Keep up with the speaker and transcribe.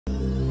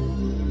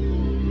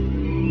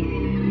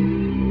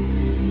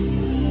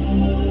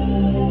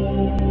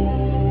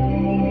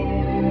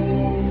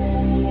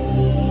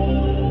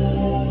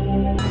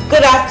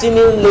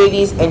afternoon,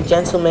 ladies and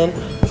gentlemen.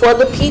 For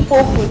the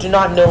people who do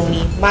not know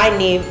me, my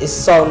name is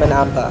Solomon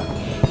Amba.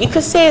 You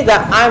could say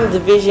that I'm the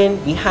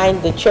vision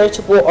behind the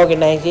charitable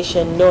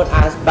organization known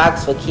as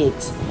Bags for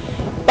Kids.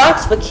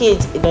 Bags for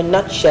Kids, in a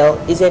nutshell,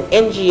 is an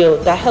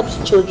NGO that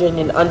helps children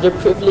in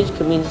underprivileged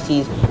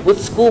communities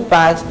with school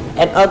bags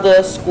and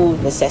other school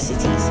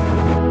necessities.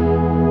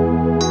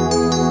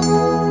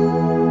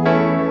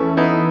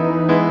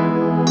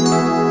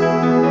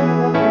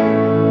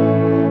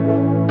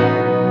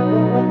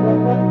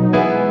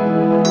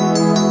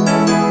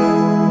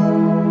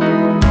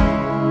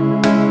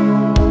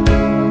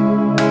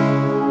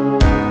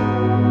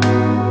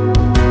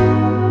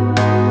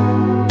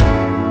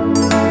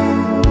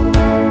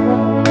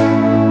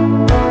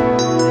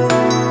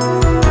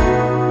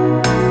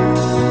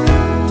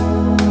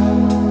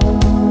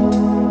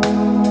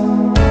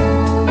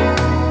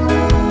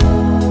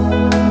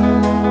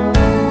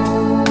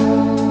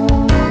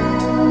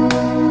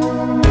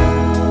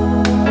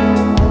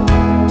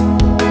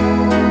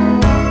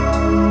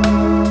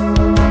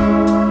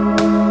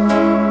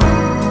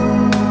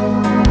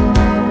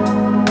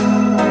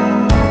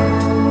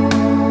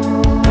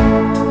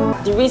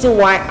 The reason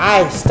why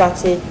I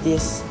started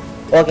this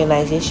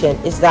organization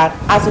is that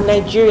as a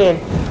Nigerian,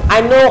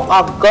 I know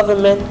our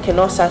government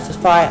cannot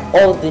satisfy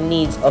all the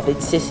needs of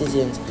its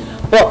citizens.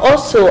 But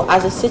also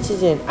as a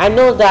citizen, I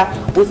know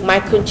that with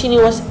my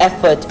continuous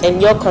effort and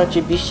your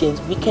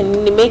contributions, we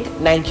can make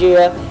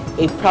Nigeria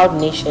a proud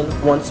nation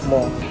once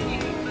more.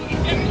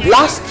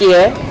 Last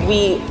year,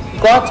 we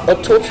got a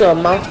total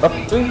amount of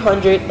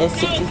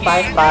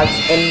 365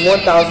 bags and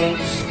 1,000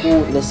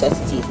 school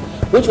necessities,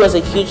 which was a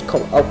huge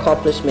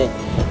accomplishment.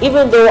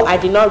 Even though I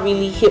did not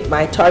really hit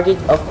my target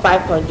of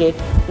 500,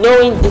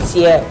 knowing this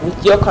year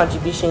with your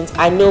contributions,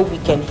 I know we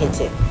can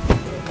hit it.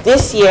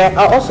 This year,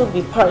 I'll also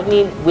be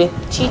partnering with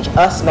Teach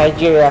Us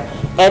Nigeria,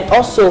 and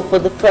also for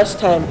the first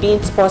time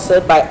being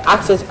sponsored by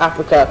Access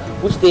Africa,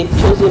 which they've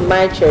chosen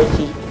my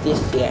charity this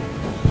year.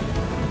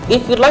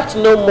 If you'd like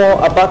to know more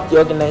about the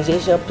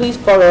organization, please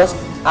follow us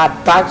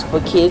at Bags for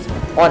Kids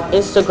on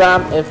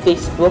Instagram and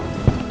Facebook.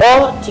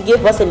 Or to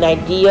give us an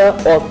idea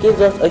or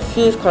give us a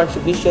huge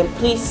contribution,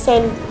 please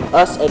send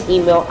us an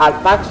email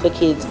at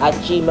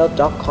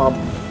bags4kids@gmail.com.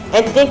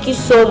 And thank you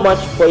so much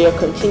for your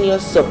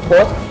continuous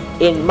support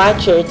in my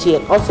charity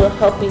and also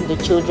helping the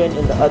children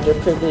in the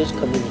underprivileged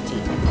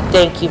community.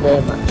 Thank you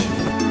very much.